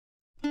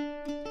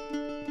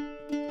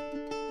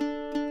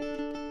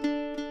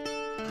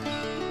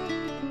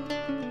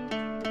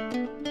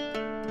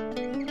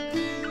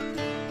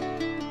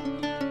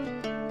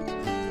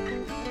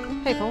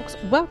Hey folks,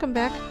 welcome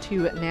back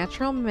to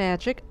Natural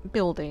Magic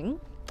Building.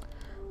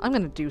 I'm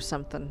gonna do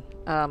something,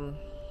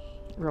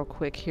 real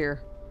quick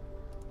here.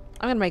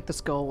 I'm gonna make this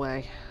go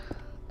away.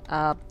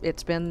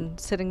 It's been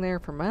sitting there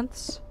for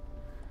months.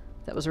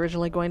 That was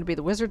originally going to be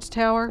the Wizard's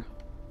Tower.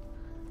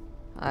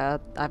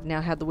 I've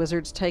now had the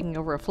Wizards taking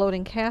over a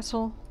floating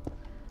castle.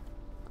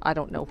 I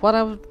don't know what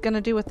I'm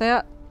gonna do with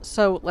that,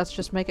 so let's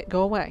just make it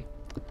go away.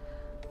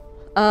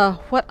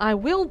 What I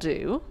will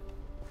do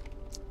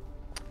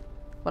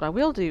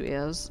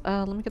is,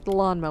 let me get the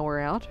lawnmower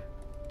out.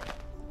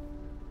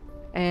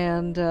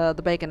 And,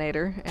 the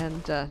Baconator,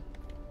 and,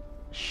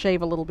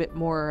 shave a little bit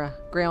more,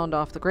 ground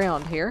off the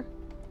ground here.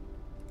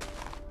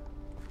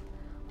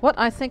 What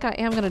I think I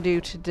am going to do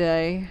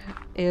today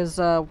is,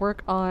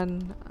 work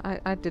on...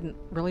 I didn't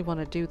really want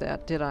to do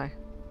that, did I?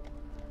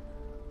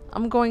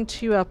 I'm going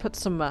to, put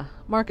some,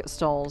 market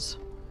stalls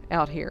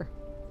out here.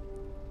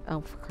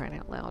 Oh, for crying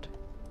out loud.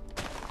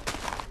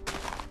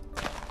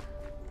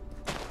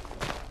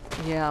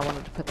 Yeah, I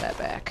wanted to put that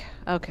back.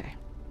 Okay.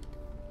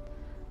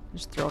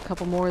 Just throw a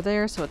couple more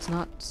there so it's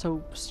not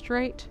so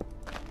straight.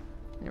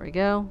 There we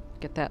go.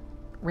 Get that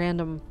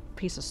random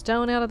piece of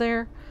stone out of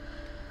there.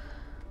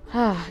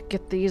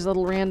 Get these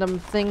little random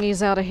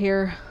thingies out of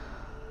here.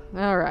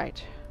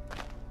 Alright.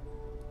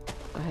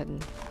 Go ahead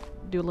and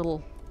do a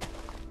little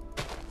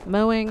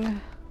mowing.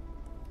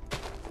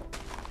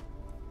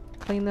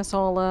 Clean this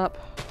all up.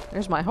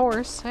 There's my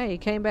horse. Hey, he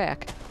came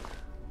back.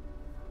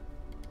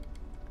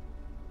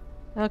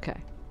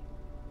 Okay.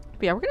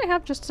 But yeah, we're going to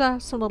have just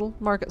some little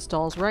market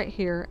stalls right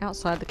here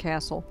outside the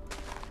castle.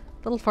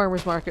 Little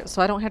farmer's market,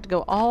 so I don't have to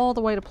go all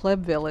the way to Pleb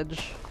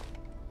Village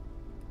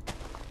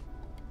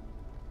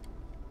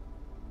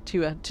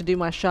to do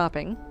my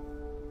shopping.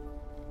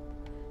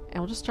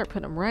 And we'll just start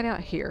putting them right out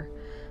here.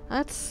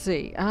 Let's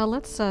see.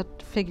 Let's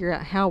figure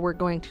out how we're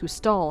going to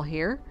stall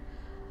here.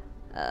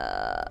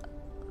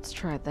 Let's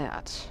try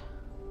that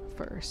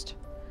first.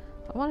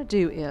 What I want to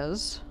do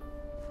is...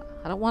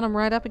 I don't want them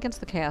right up against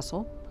the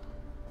castle.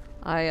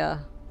 Yeah,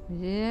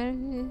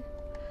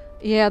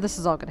 this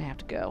is all gonna have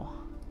to go.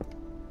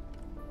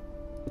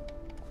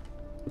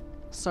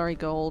 Sorry,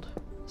 gold.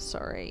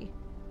 Sorry.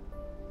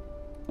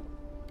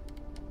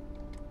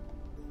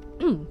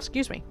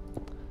 Excuse me.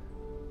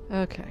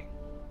 Okay.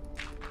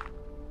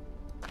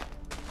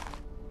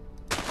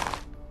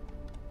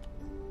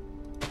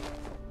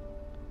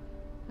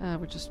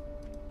 We just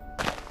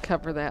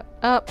cover that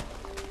up.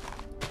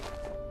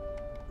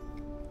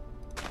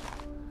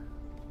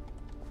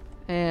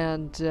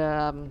 And,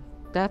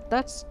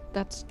 that's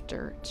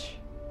dirt.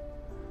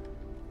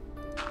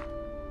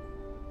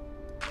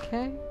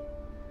 Okay.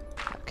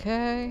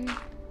 Okay.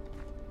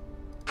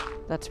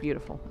 That's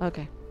beautiful.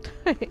 Okay.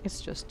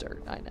 It's just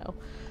dirt, I know.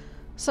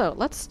 So,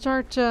 let's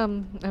start,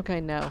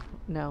 okay,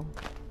 no.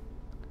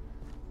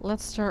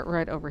 Let's start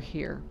right over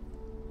here.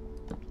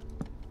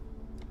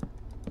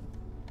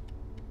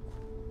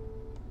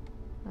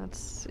 Let's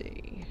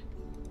see.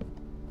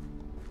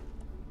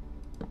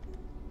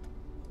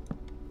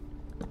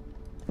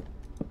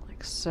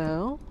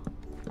 So,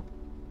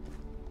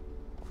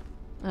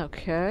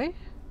 okay,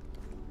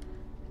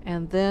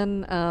 and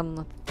then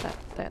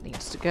that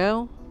needs to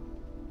go.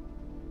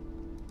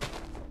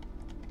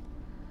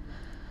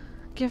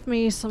 Give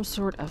me some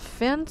sort of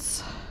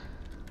fence.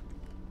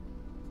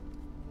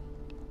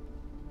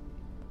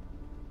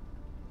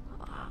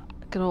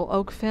 Good old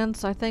oak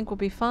fence, I think, will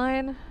be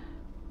fine.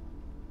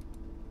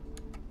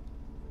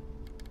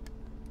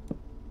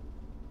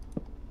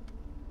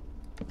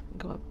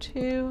 Go up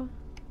 2.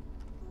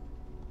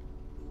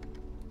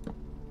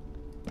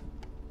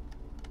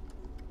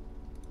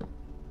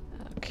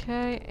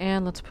 Okay,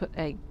 and let's put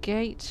a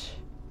gate.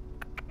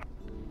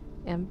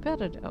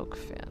 Embedded oak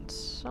fence.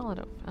 Solid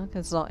oak. Okay,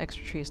 this is all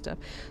extra tree stuff.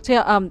 So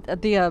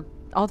yeah,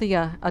 all the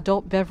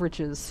adult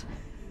beverages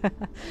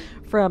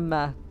from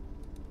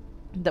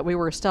that we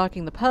were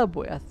stocking the pub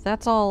with.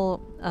 That's all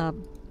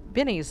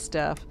Benny's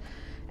stuff,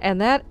 and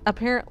that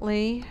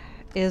apparently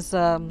is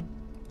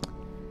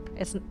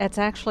it's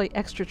actually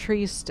Extra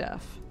Trees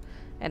stuff.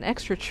 And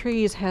Extra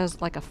Trees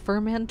has like a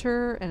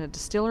fermenter and a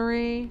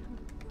distillery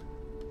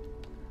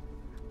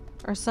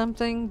or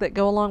something that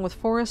go along with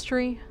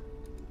forestry.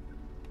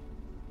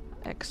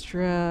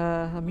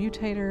 Extra a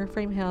mutator,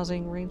 frame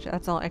housing, range.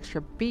 That's all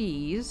extra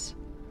bees.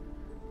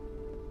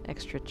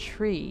 Extra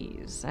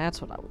trees.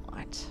 That's what I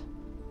want.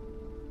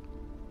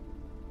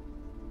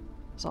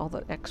 It's all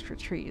the extra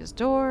trees.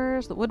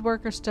 Doors, the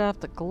woodworker stuff,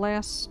 the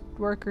glass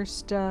worker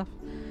stuff.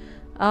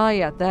 Oh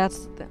yeah,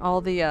 that's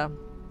all the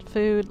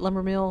food,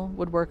 lumber mill,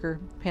 woodworker,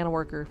 panel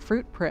worker,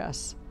 fruit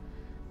press,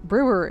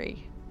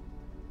 brewery,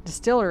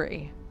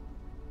 distillery.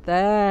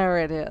 There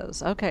it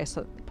is. Okay,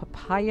 so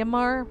papaya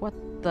mar? What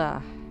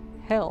the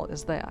hell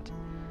is that?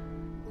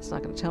 It's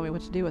not going to tell me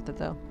what to do with it,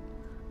 though.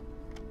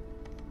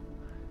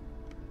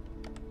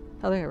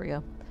 Oh, there we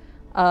go.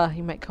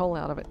 You make coal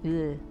out of it.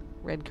 Ugh.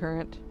 Red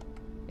currant,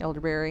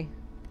 elderberry.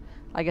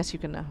 I guess you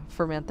can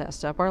ferment that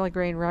stuff. Barley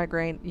grain, rye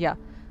grain. Yeah.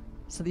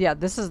 So yeah,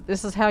 this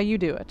is how you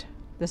do it.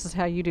 This is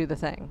how you do the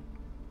thing.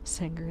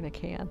 Sanger in a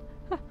can.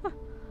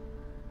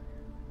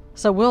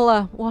 So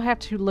we'll have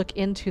to look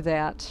into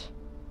that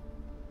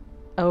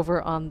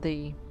over on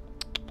the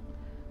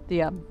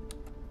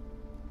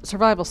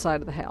survival side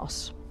of the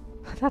house.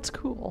 That's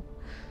cool.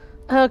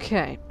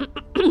 Okay.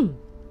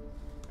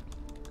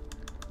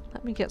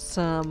 Let me get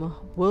some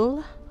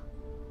wool.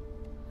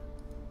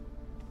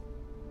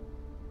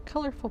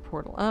 Colorful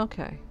portal.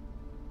 Okay.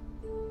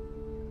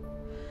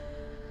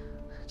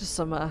 Just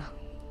some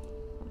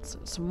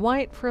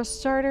white for a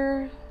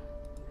starter,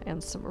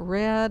 and some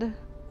red.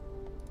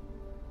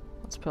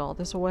 Let's put all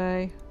this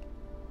away.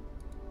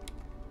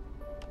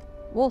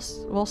 Wool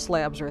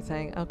slabs are a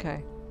thing.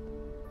 Okay.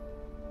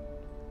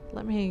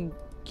 Let me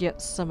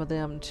get some of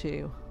them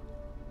too.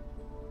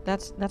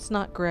 That's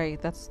not gray.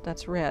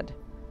 That's red.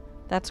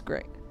 That's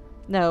gray.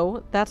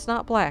 No, that's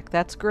not black.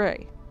 That's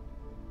gray.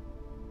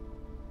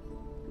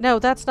 No,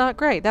 that's not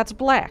gray. That's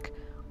black.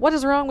 What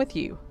is wrong with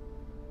you?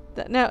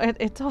 No,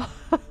 it's all...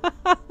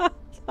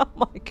 Oh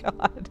my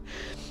god.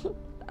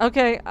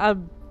 Okay,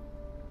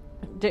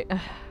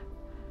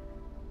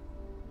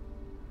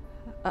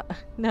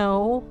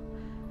 no.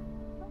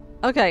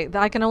 Okay,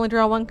 I can only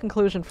draw one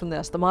conclusion from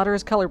this. The modder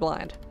is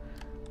colorblind.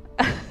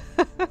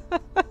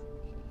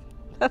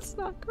 That's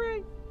not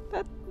gray.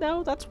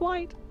 No, that's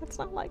white. That's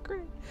not light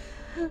gray.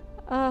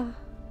 Alright.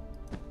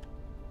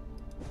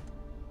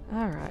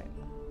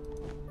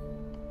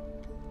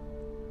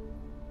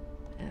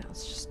 Yeah,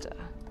 let's just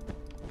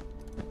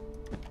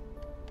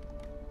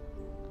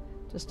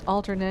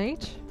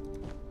alternate.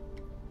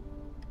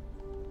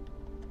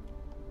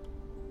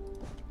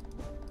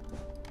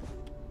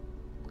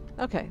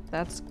 Okay,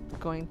 that's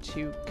going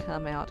to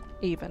come out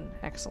even.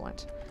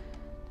 Excellent.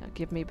 Now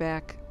give me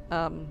back,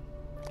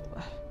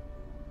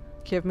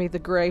 give me the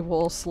gray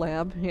wool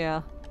slab,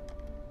 yeah.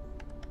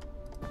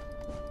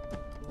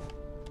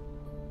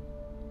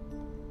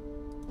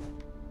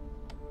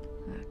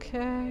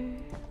 Okay.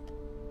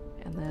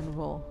 And then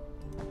we'll...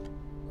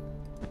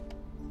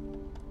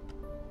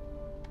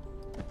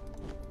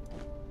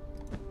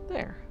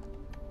 There.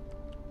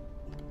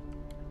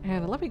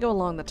 And let me go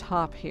along the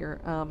top here.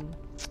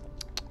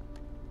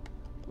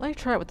 Let me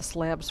try it with the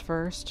slabs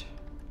first.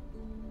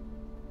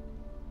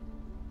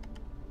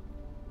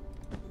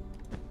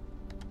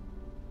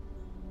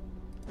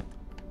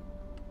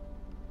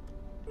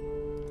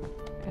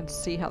 And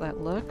see how that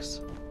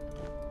looks.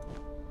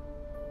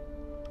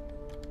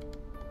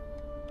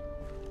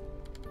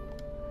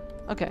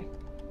 Okay.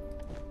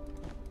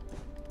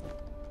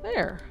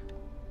 There.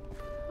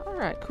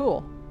 Alright,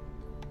 cool.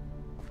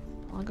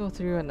 I'll go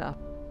through and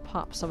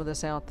pop some of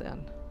this out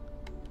then.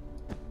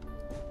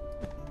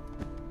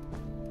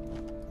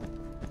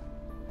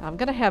 I'm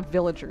gonna have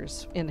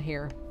villagers in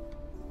here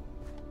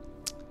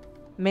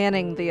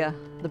manning the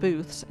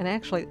booths, and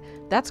actually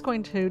that's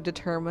going to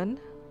determine...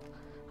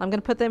 I'm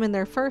gonna put them in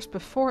there first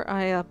before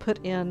I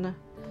put in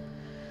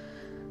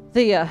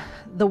the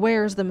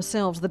wares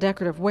themselves, the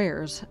decorative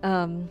wares.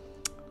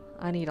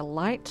 I need a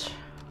light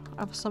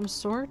of some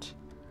sort.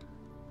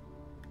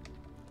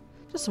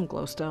 Just some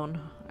glowstone,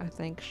 I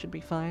think, should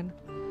be fine.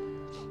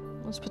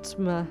 Let's put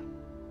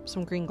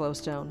some green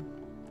glowstone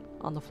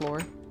on the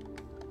floor,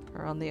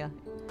 or on the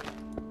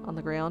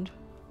ground.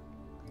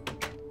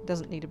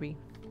 Doesn't need to be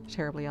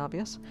terribly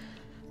obvious.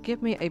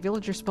 Give me a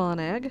villager spawn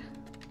egg.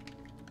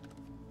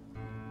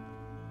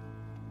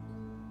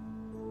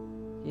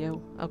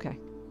 Yo, okay.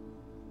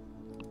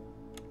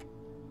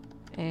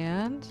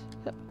 And...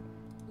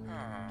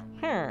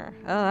 Oh,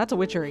 that's a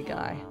witchery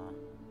guy.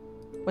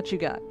 What you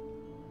got?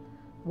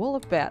 Wool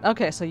of bat.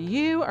 Okay, so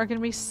you are going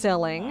to be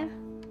selling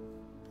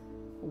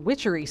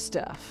witchery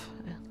stuff.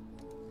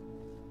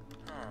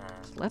 So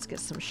let's get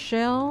some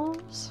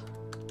shelves.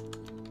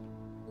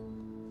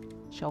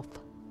 Shelf.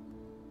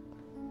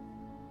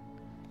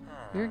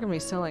 You're going to be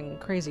selling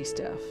crazy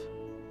stuff.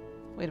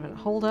 Wait a minute,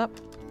 hold up.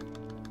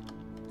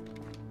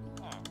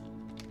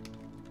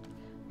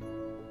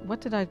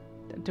 What did I...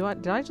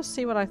 Did I just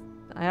see what I...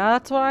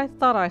 That's what I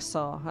thought I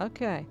saw.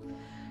 Okay.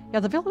 Yeah,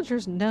 the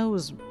villager's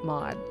nose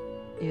mod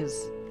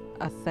is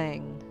a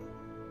thing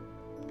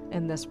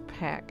in this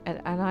pack. And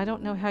I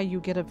don't know how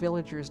you get a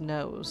villager's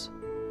nose.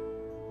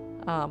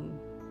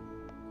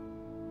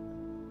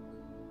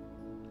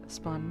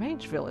 Spawn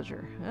mage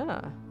villager.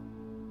 Ah.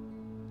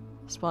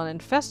 Spawn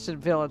infested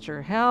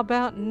villager. How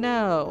about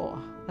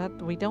no?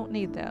 We don't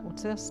need that.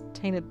 What's this?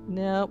 Tainted...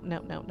 Nope,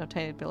 no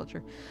tainted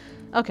villager.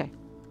 Okay.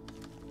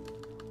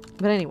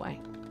 But anyway.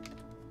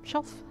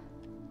 Shelf.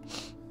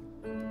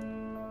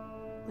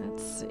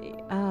 Let's see.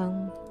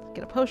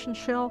 Get a potion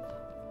shelf.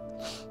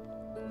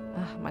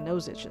 My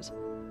nose itches.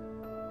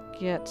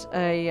 Get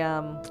a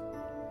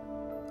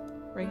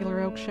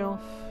regular oak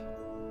shelf.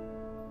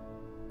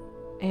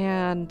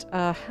 And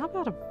how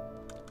about a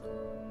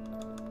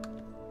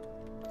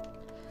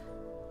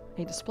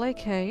display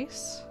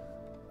case?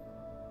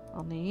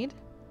 I'll need.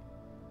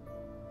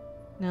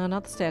 No,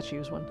 not the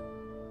statues one.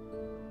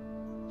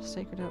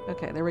 Sacred oak.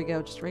 Okay, there we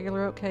go. Just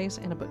regular oak case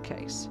and a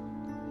bookcase.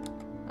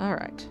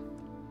 Alright.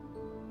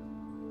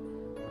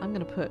 I'm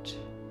gonna put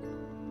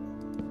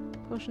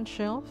potion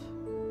shelf.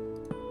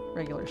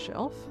 Regular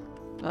shelf.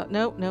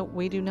 No, no,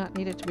 we do not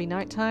need it to be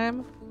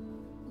nighttime.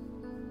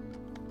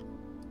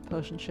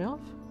 Potion shelf.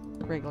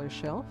 Regular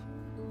shelf.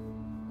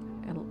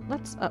 And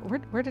let's,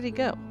 where did he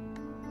go?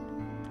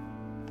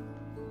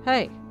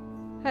 Hey!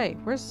 Hey,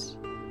 where'd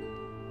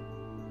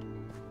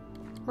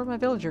my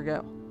villager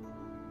go?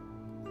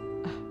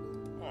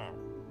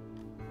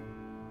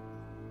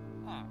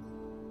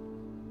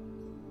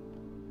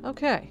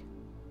 Okay.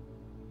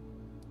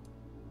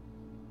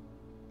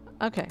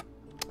 Okay.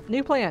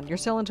 New plan. You're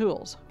selling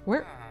tools.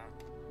 Where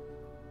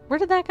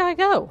did that guy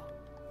go?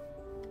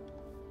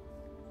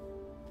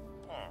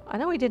 I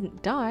know he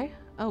didn't die.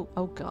 Oh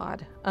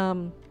God.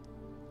 That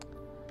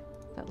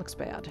looks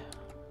bad.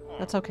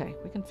 That's okay.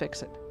 We can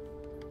fix it.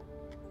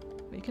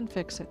 We can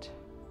fix it.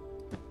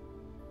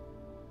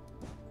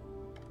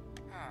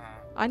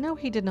 I know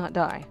he did not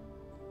die.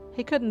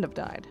 He couldn't have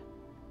died.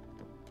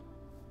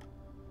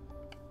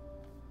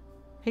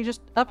 He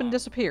just up and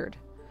disappeared.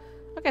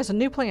 Okay, so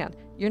new plan.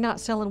 You're not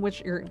selling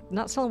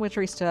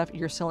witchery stuff,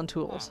 you're selling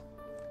tools.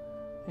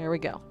 There we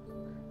go.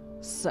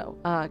 So,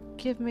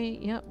 give me,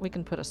 yeah, we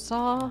can put a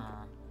saw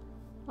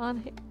on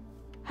here.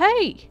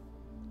 Hey!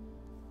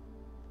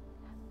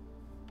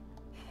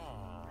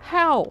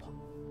 How?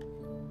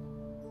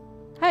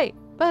 Hey,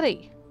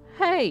 buddy.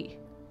 Hey!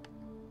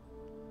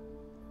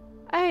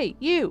 Hey,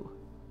 you!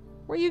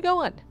 Where you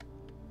going?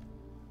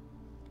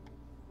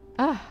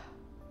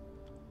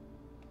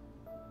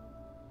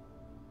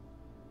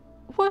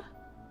 What?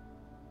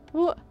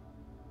 What?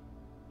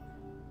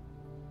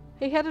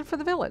 He headed for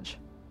the village.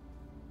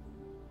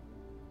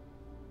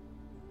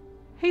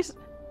 He's...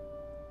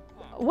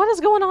 What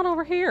is going on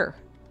over here?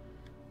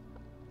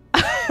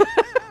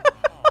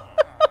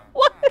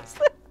 What is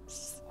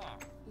this?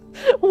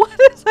 What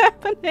is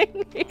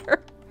happening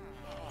here?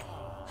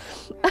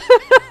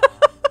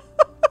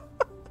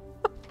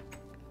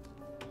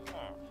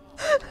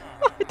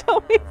 I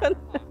don't even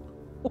know.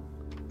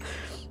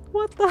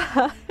 What the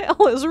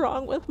hell is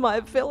wrong with my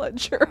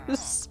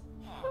villagers?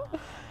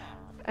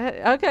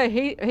 Okay,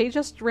 he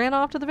just ran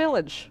off to the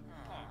village.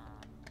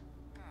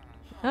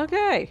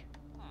 Okay.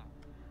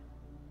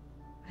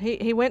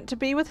 He went to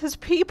be with his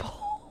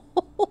people.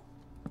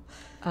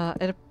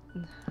 It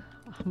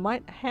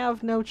might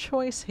have no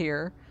choice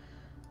here.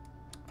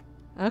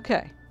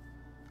 Okay.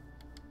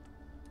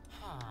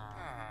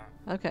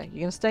 Okay, you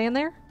gonna stay in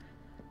there?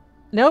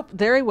 Nope,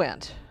 there he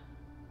went.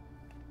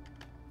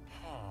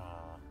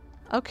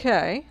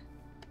 Okay.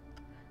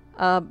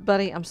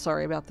 Buddy, I'm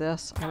sorry about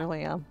this. I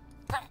really am.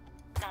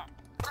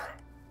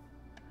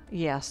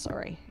 Yeah,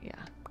 sorry. Yeah.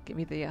 Give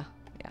me the, yeah.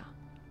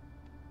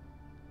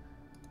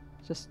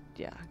 Just,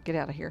 yeah, get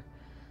out of here.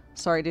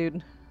 Sorry,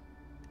 dude.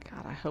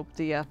 God, I hope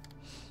the,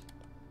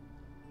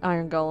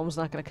 iron golem's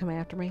not gonna come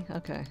after me.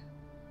 Okay.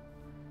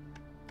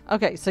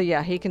 Okay, so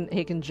yeah, he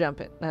can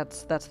jump it.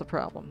 That's the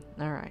problem.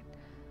 Alright.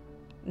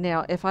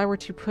 Now, if I were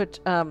to put,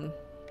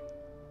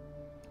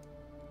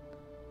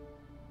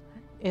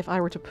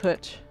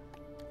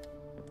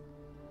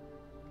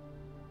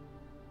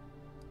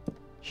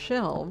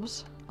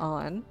 shelves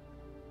on...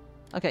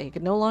 Okay, he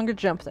can no longer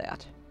jump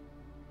that.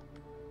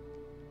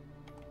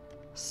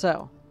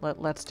 So,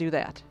 let's do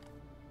that.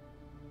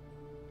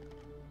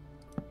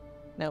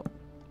 Nope.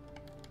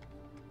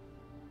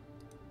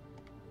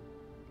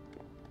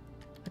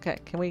 Okay,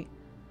 can we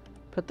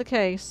put the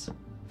case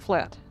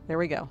flat? There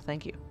we go.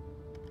 Thank you.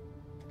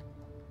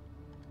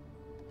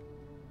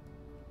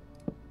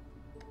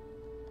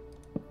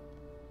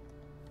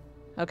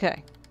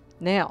 Okay.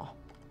 Now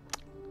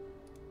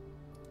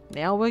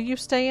will you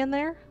stay in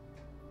there?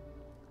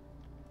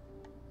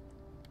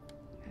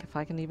 If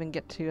I can even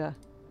get to,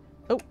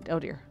 oh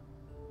dear.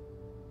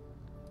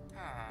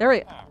 There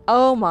we...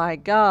 Oh my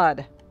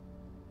God.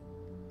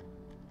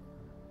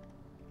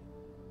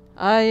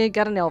 I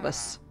got an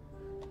Elvis.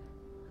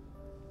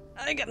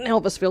 I got an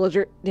Elvis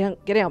villager. Down,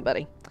 get down,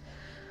 buddy.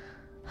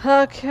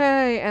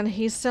 Okay, and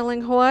he's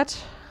selling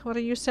what? What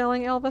are you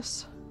selling,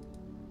 Elvis?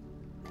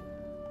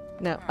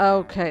 No.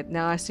 Okay,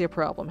 now I see a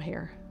problem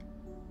here.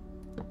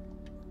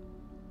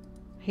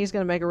 He's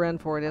gonna make a run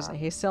for it, isn't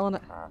he? He's selling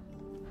a...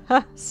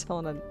 Ha!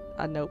 Selling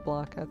a note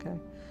block. Okay.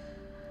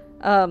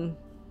 I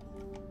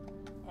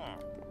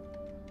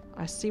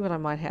see what I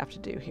might have to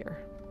do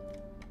here.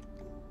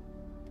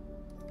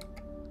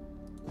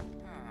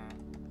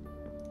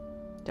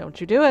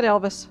 Don't you do it,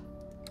 Elvis.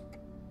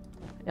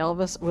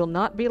 Elvis will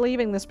not be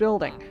leaving this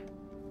building.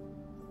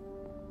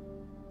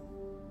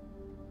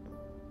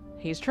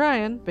 He's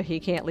trying, but he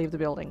can't leave the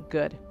building.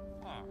 Good.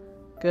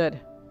 Good.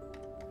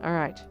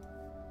 Alright.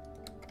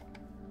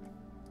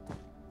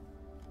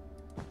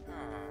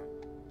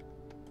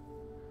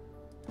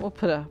 We'll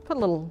put a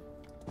little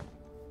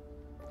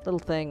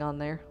thing on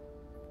there.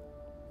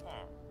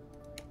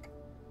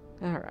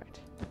 Alright.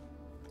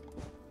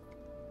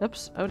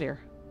 Oops. Oh dear.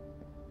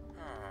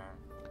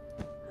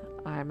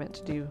 I meant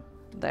to do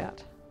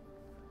that.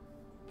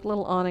 A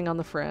little awning on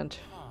the front.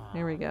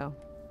 There we go.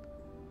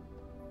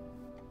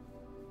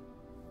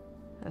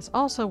 This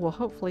also will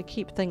hopefully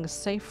keep things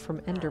safe from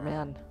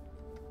Endermen.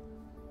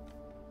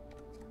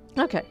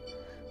 Okay.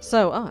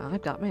 So,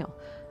 I've got mail.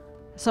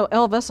 So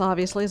Elvis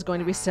obviously is going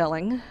to be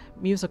selling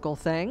musical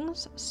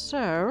things.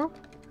 So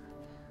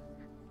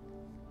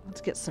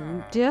let's get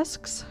some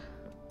discs.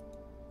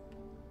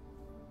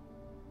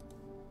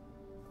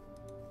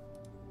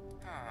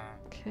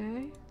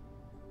 Okay.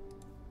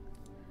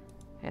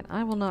 And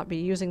I will not be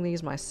using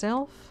these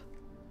myself.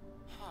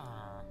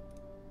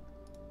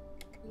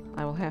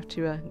 I will have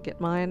to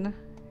get mine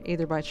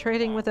either by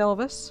trading with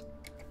Elvis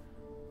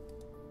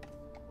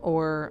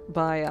or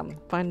by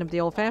finding them the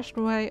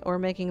old-fashioned way or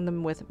making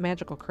them with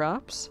magical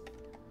crops.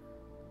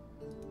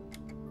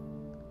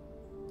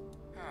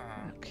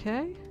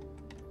 Okay.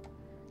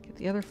 Get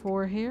the other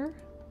 4 here.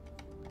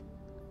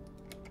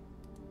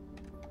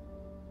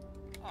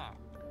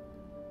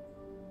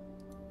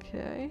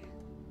 Okay.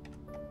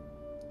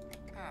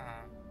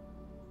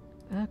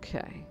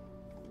 Okay.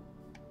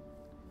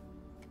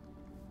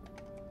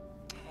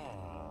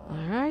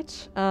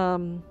 Alright,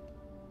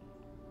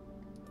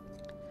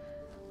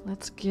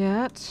 let's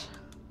get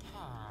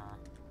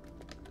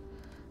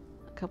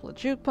a couple of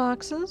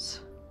jukeboxes.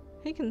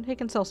 He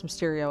can sell some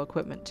stereo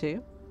equipment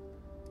too.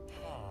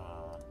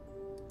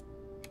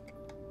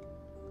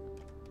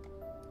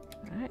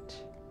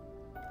 Alright.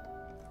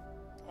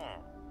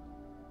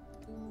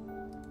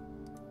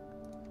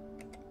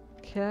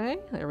 Okay,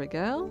 there we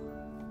go.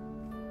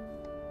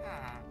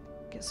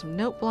 Get some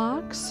note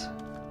blocks.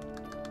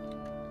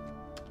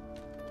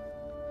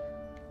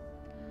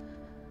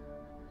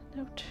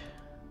 Note.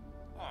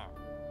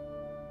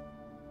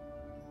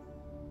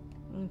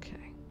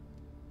 Okay.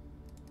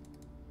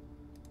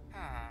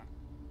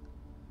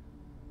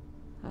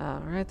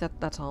 Alright,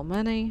 that's all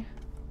money.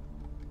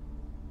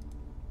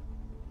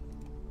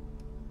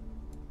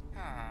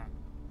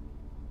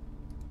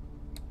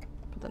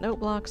 Put the note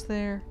blocks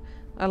there.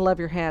 I love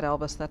your hat,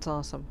 Elvis. That's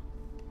awesome.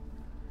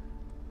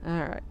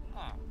 Alright.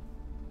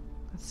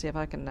 Let's see if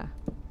I can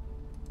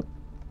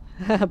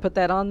put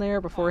that on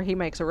there before he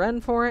makes a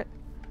run for it.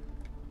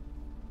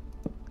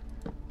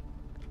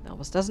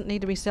 Elvis doesn't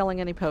need to be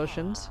selling any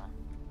potions.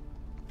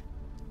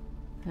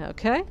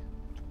 Okay.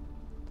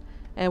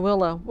 And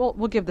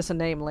we'll give this a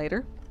name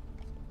later.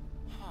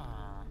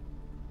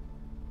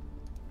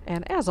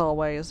 And as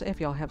always,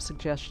 if y'all have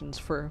suggestions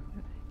for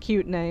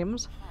cute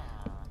names,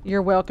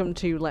 you're welcome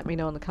to let me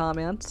know in the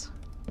comments.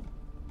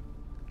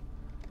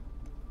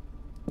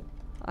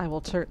 I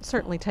will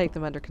certainly take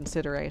them under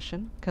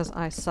consideration, because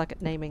I suck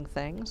at naming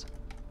things.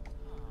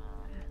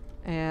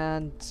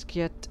 And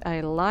get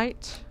a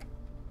light.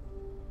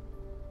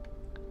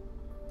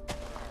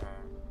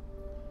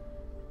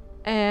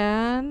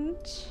 And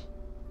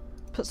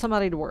put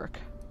somebody to work.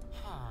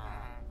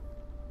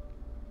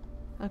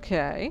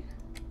 Okay.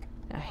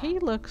 Now he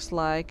looks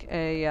like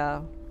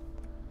a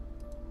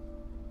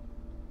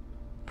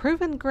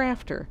proven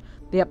grafter.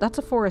 Yep, that's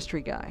a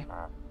forestry guy.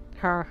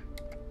 Her.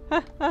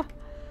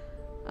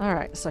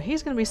 Alright, so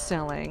he's going to be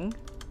selling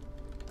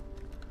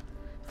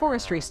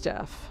forestry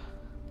stuff.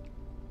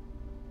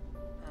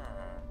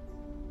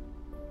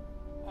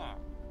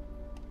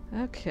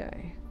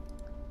 Okay.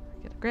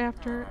 Get a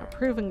grafter, a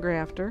proven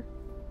grafter.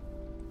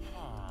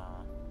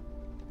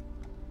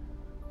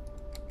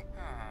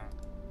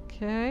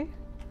 Okay.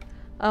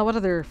 What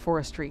other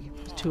forestry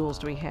tools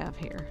do we have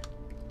here?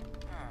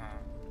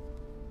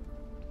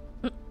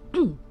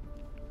 Of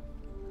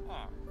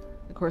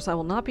course, I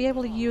will not be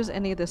able to use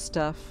any of this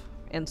stuff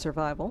in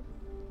survival.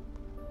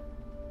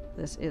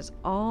 This is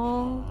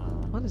all...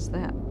 What is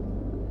that?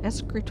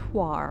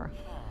 Escritoire.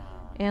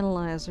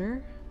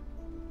 Analyzer.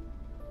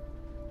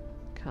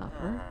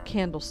 Copper.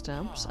 Candle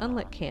stumps.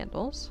 Unlit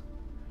candles.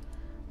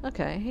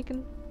 Okay, he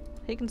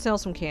can sell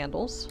some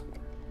candles.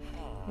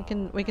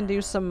 We can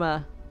do some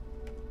there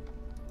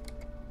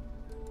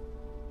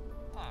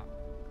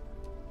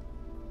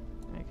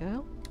you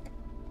go.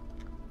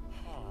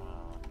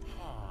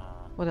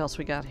 What else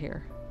we got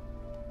here?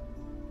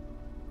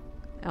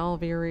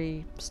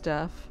 Alveary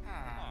stuff.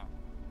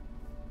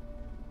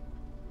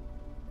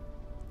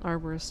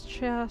 Arborist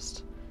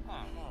chest.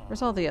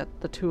 Where's all the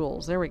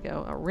tools? There we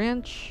go. A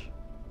wrench.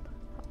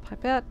 A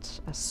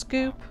pipette. A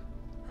scoop.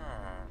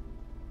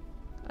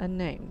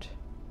 Unnamed.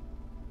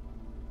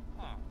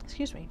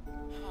 Excuse me.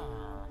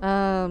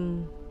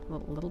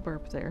 Little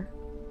burp there.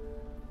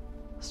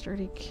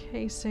 Sturdy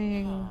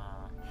casing.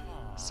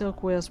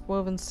 Silk wisp.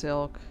 Woven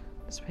silk.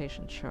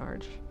 Dissipation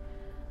charge.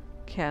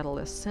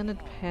 Catalyst. Scented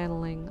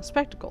paneling.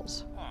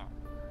 Spectacles.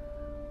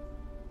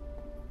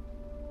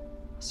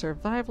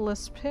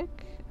 Survivalist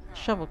pick.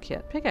 Shovel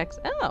kit. Pickaxe.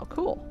 Oh,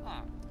 cool.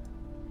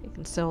 You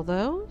can sell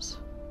those.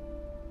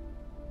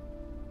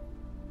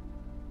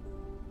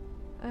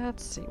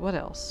 Let's see. What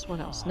else? What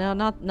else? No,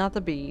 not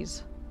the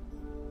bees.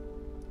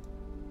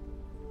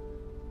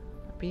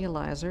 A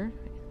beealyzer.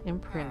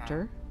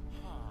 Imprinter.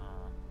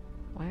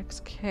 Wax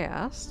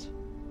cast.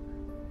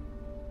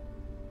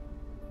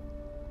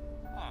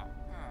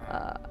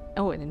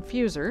 Oh, an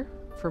infuser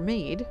for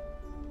mead.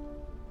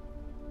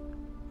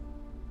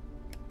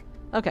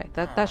 Okay,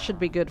 that should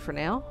be good for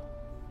now.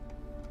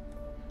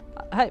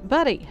 Hey,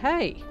 buddy,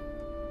 hey!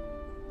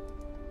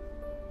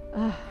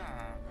 Uh,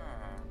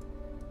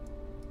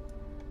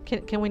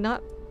 can we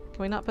not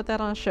put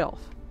that on a shelf?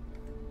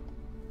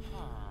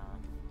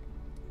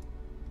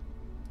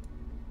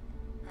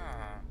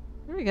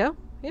 There we go.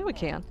 Yeah, we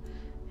can.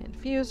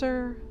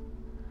 Infuser,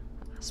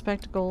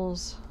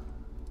 spectacles,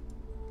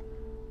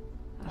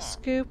 a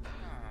scoop,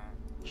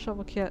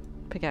 shovel kit,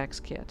 pickaxe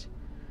kit.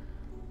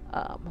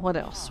 What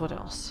else? What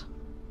else?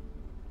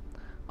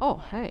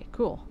 Oh, hey,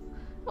 cool.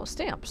 Oh,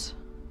 stamps.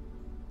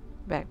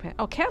 Backpack.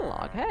 Oh,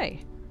 catalog.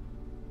 Hey.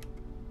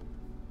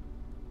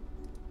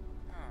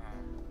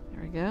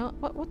 There we go.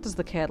 What does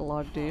the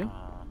catalog do?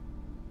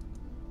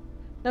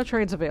 No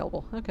trades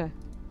available. Okay.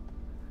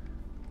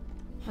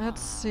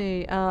 Let's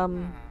see.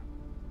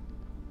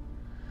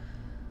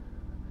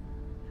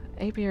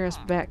 APRS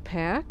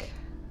backpack.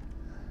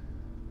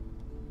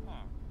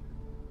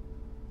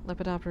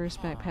 Lepidopterus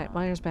backpack.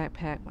 Miner's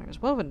backpack.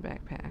 Miner's woven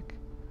backpack.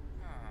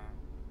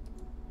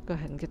 Go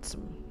ahead and get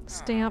some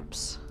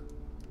stamps.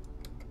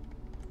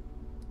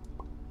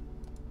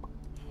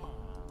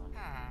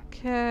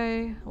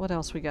 Okay. What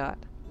else we got?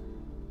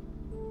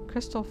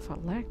 Crystal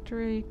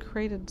phylactery.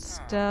 Crated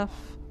stuff.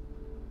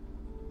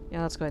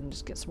 Yeah, let's go ahead and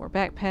just get some more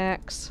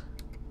backpacks.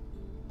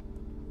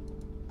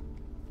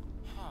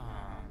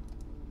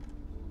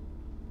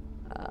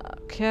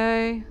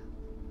 Okay.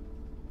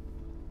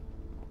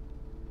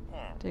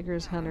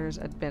 Diggers, hunters,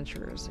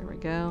 adventurers. There we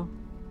go.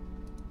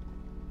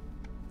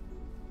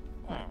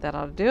 That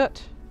ought to do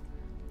it.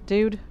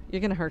 Dude,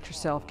 you're gonna hurt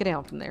yourself. Get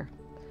down from there.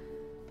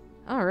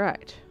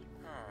 Alright.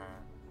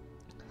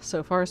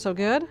 So far, so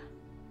good.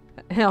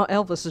 Now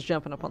Elvis is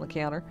jumping up on the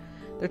counter.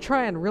 They're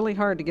trying really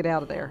hard to get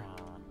out of there.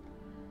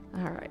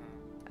 Alright.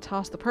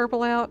 Toss the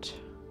purple out.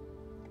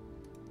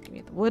 Give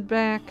me the wood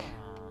back.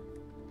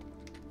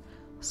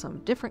 Some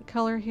different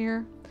color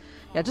here.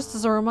 Yeah, just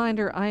as a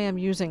reminder, I am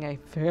using a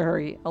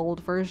very old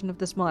version of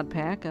this mod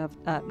pack of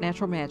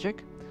Natural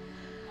Magic.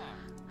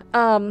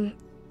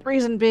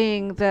 Reason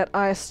being that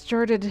I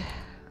started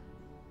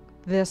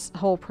this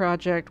whole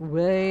project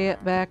way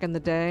back in the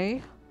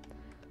day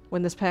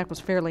when this pack was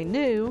fairly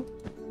new,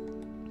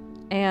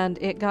 and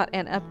it got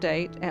an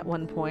update at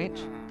one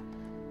point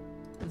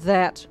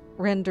that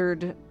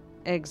rendered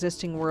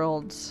existing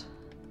worlds,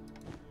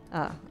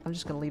 I'm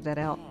just going to leave that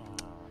out,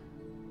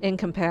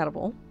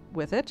 incompatible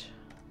with it.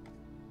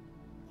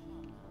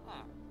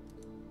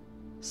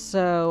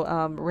 So,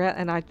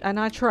 and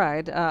I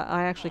tried.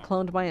 I actually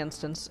cloned my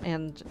instance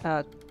and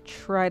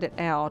tried it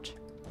out,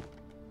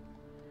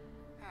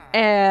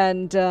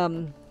 and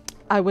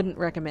I wouldn't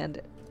recommend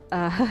it.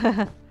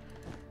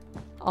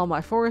 All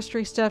my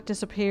forestry stuff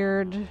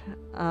disappeared.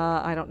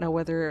 I don't know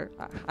whether...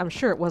 I'm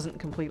sure it wasn't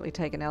completely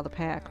taken out of the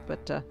pack,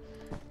 but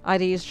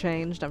IDs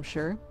changed, I'm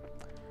sure.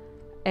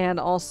 And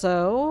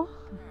also,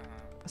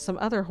 some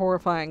other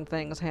horrifying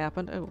things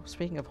happened. Oh,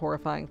 speaking of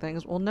horrifying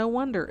things, well, no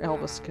wonder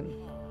Elvis can...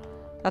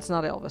 That's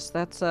not Elvis.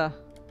 That's,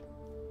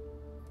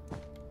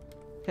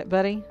 Okay,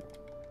 buddy.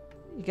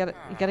 You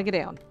gotta get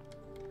down.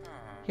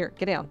 Here,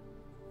 get down.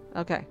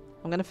 Okay,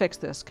 I'm gonna fix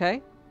this,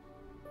 okay?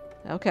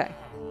 Okay.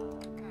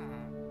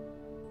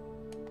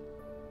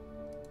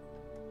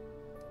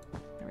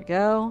 There we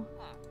go.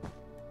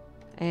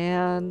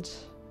 And...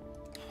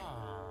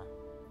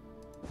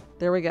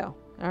 there we go.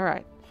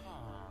 Alright.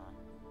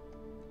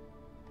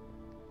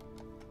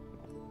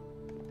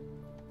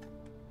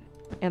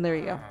 And there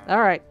you go.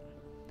 Alright.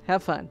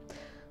 Have fun.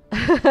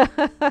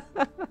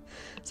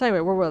 So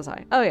anyway, where was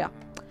I? Oh yeah.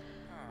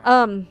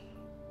 A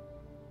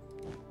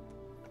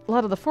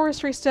lot of the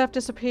forestry stuff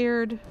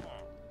disappeared.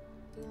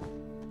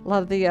 A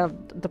lot of the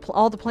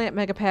all the plant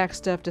mega pack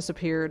stuff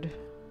disappeared.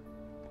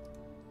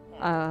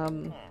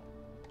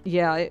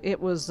 Yeah, it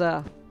was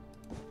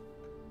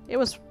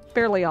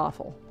fairly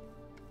awful.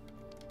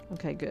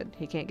 Okay, good.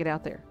 He can't get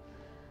out there.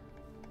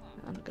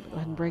 I'm gonna go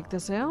ahead and break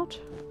this out.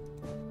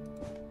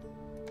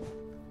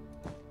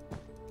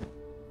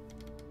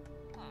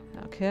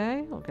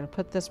 Okay, we're gonna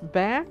put this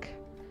back.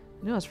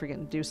 I knew I was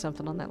forgetting to do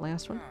something on that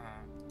last one.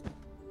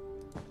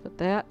 Put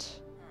that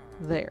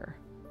there.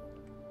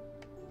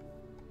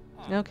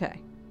 Okay.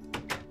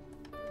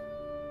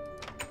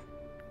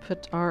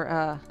 Put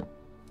our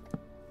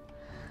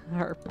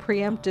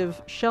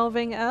preemptive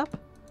shelving up.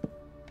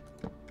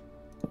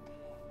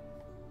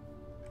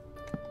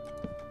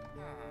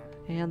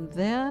 And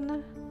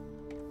then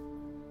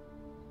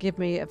give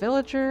me a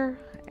villager,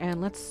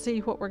 and let's see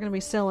what we're gonna be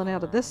selling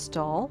out of this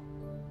stall.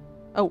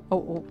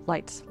 Oh,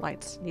 lights.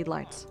 Need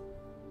lights.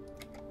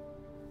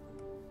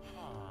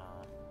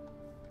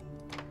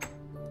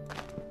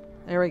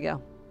 There we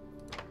go.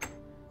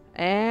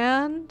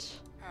 And...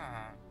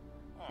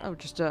 oh,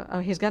 oh,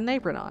 he's got an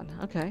apron on.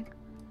 Okay.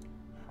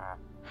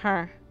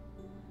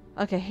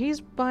 Okay, he's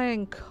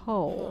buying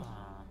coal.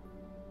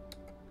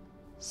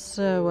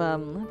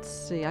 So, let's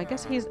see. I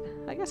guess he's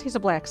a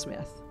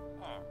blacksmith.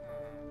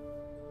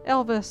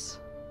 Elvis,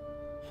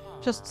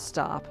 just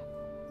stop.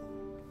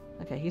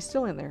 Okay, he's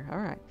still in there.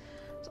 Alright.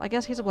 So I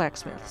guess he's a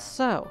blacksmith.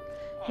 So,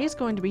 he's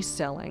going to be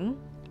selling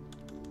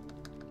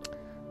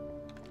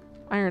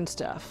iron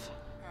stuff.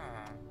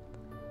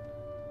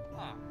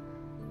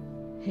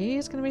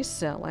 He's gonna be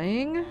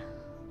selling.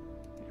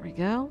 There we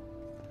go.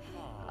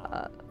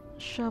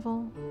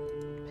 Shovel,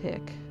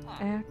 pick,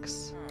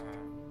 axe,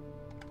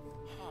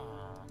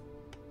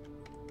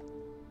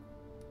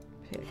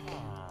 pick,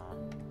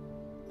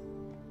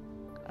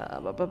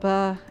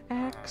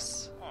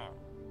 axe,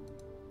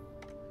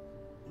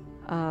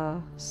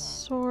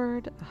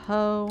 sword,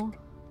 hoe.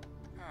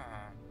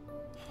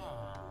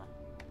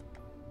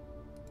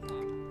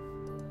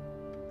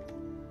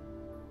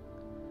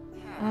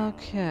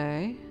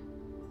 Okay.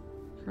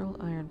 Curled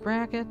iron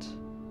bracket.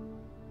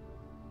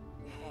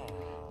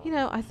 You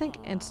know, I think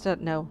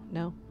instead... No.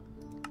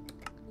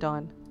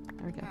 Done.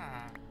 There we go.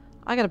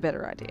 I got a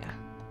better idea.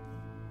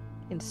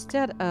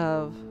 Instead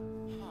of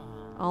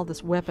all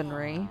this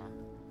weaponry...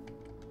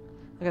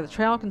 Okay, the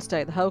trowel can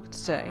stay. The hoe can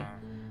stay.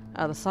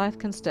 The scythe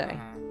can stay.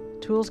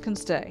 Tools can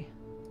stay.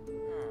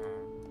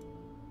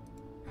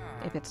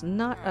 If it's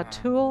not a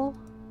tool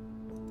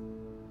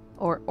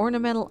or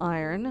ornamental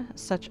iron,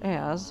 such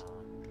as...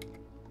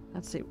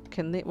 Let's see.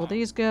 Will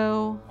these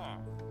go...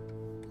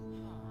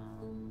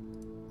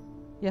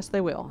 Yes,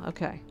 they will.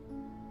 Okay.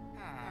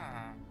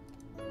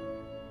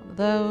 One of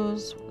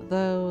those, one of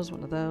those,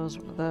 one of those,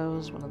 one of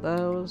those, one of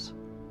those.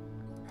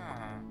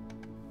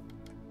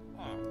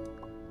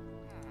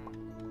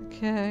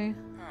 Okay.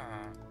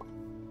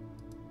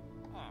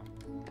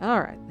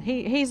 Alright.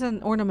 He's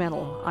an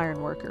ornamental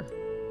iron worker.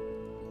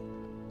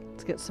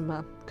 Let's get some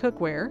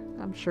cookware.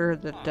 I'm sure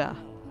that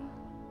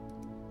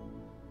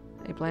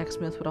a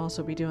blacksmith would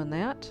also be doing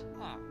that.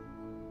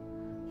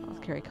 I'll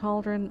carry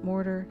cauldron,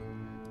 mortar.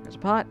 There's a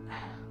pot.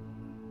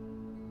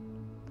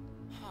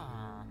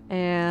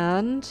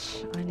 And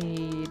I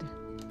need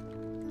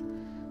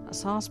a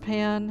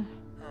saucepan.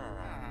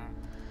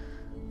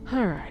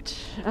 Alright.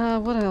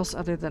 What else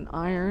other than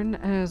iron?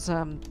 Is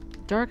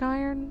dark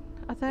iron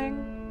a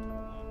thing?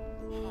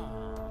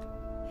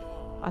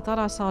 I thought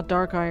I saw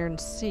dark iron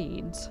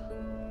seeds.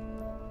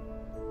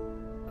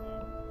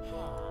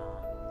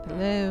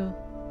 Hello?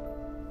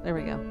 There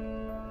we go.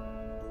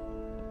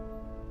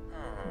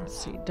 Let's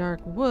see.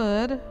 Dark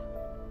wood.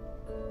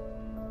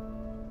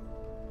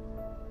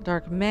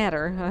 Dark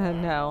matter?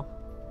 No.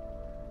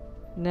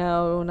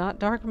 No, not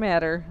dark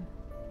matter.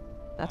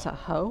 That's a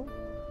hoe?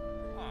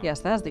 Yes,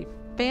 that's the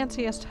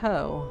fanciest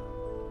hoe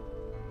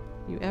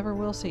you ever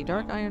will see.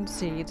 Dark iron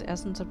seeds,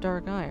 essence of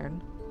dark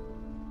iron.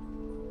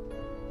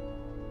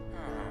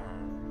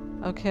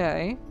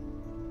 Okay.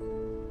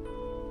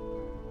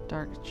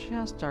 Dark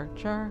chest, dark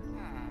jar.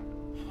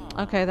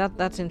 Okay,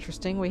 that's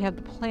interesting. We have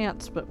the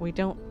plants, but we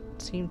don't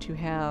seem to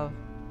have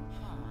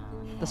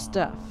the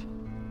stuff.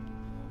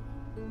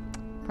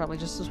 Probably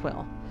just as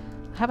well.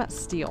 How about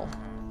steel?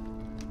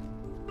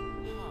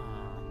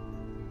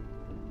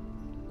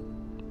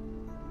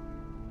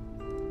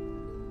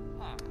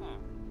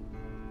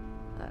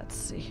 Let's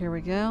see, here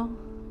we go.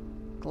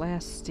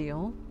 Glass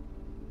steel.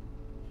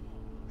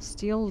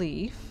 Steel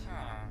leaf.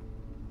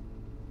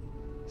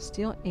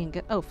 Steel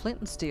ingot. Oh, flint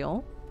and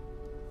steel.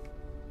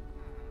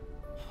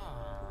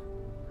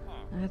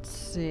 Let's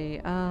see,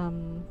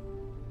 There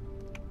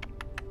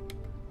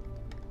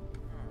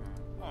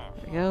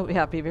we go.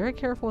 Yeah, be very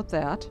careful with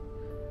that.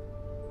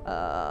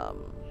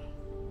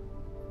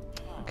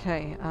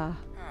 Okay,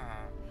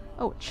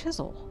 oh,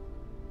 chisel.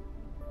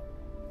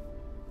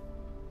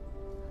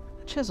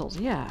 Chisels,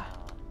 yeah.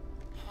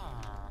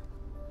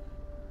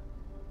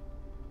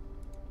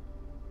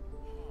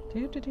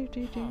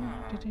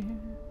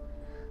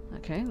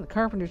 Okay, the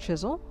carpenter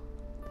chisel.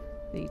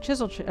 The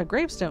chisel,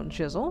 gravestone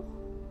chisel.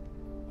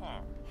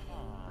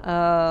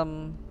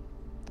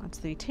 That's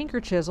the tinker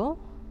chisel.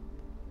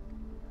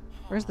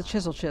 Where's the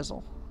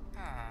chisel?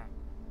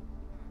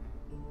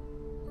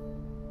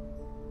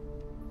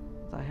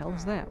 What the hell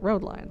is that?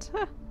 Road lines.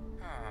 Huh.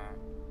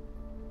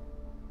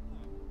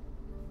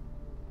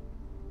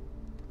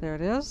 There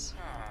it is.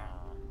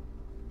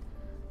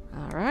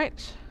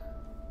 Alright.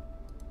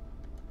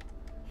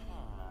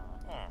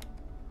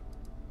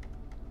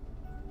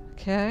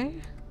 Okay.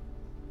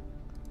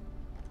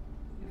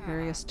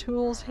 Various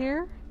tools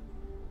here.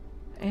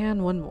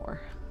 And one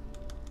more.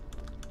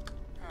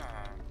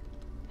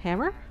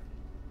 Hammer?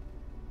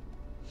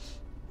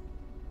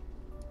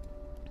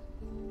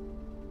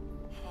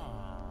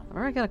 I've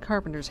already got a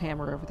carpenter's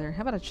hammer over there.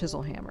 How about a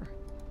chisel hammer?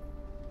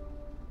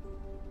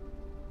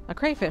 A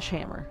crayfish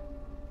hammer.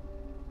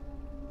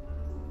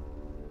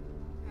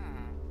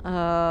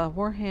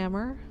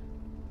 Warhammer.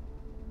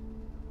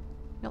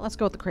 Yeah, let's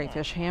go with the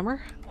crayfish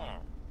hammer.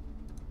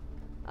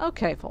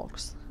 Okay,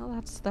 folks.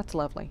 Well, that's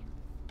lovely.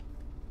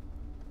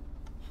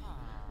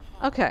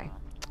 Okay.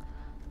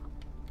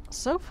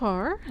 So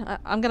far,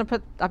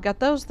 I've got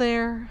those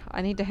there.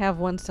 I need to have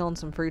one selling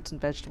some fruits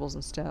and vegetables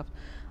and stuff.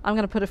 I'm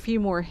gonna put a few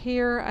more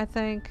here, I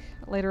think,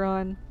 later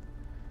on.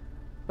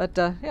 But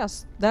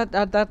yes, that's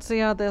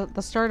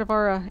the start of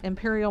our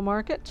Imperial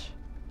Market.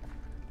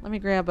 Let me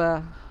grab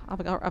a.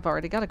 I've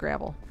already got a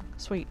gravel.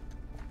 Sweet.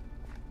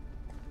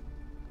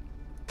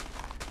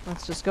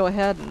 Let's just go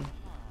ahead and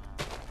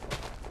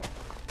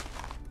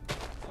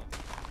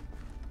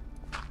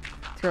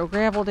throw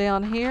gravel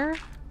down here.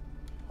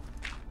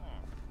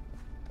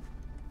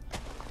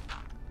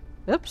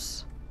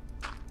 Oops.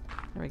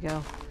 There we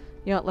go.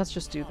 You know what, let's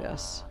just do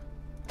this.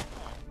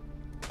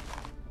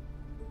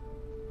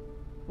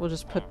 We'll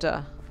just put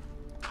a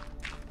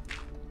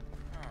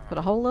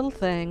whole little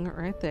thing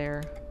right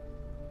there.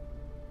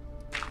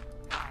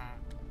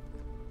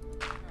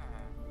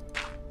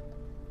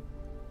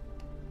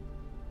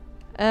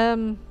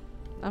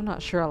 I'm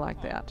not sure I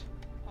like that.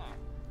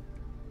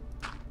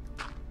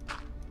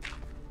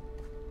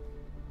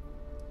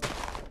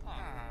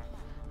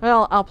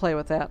 Well, I'll play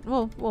with that.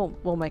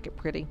 We'll make it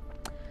pretty.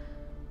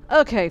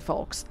 Okay,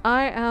 folks.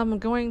 I am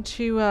going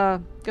to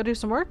go do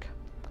some work,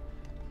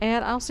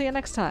 and I'll see you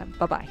next time.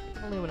 Bye-bye.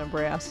 Aluminum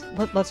brass.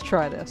 Let's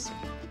try this.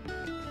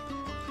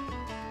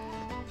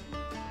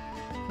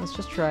 Let's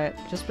just try it,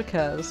 just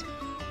because.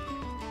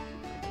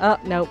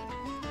 Nope.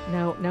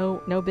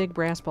 No big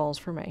brass balls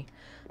for me.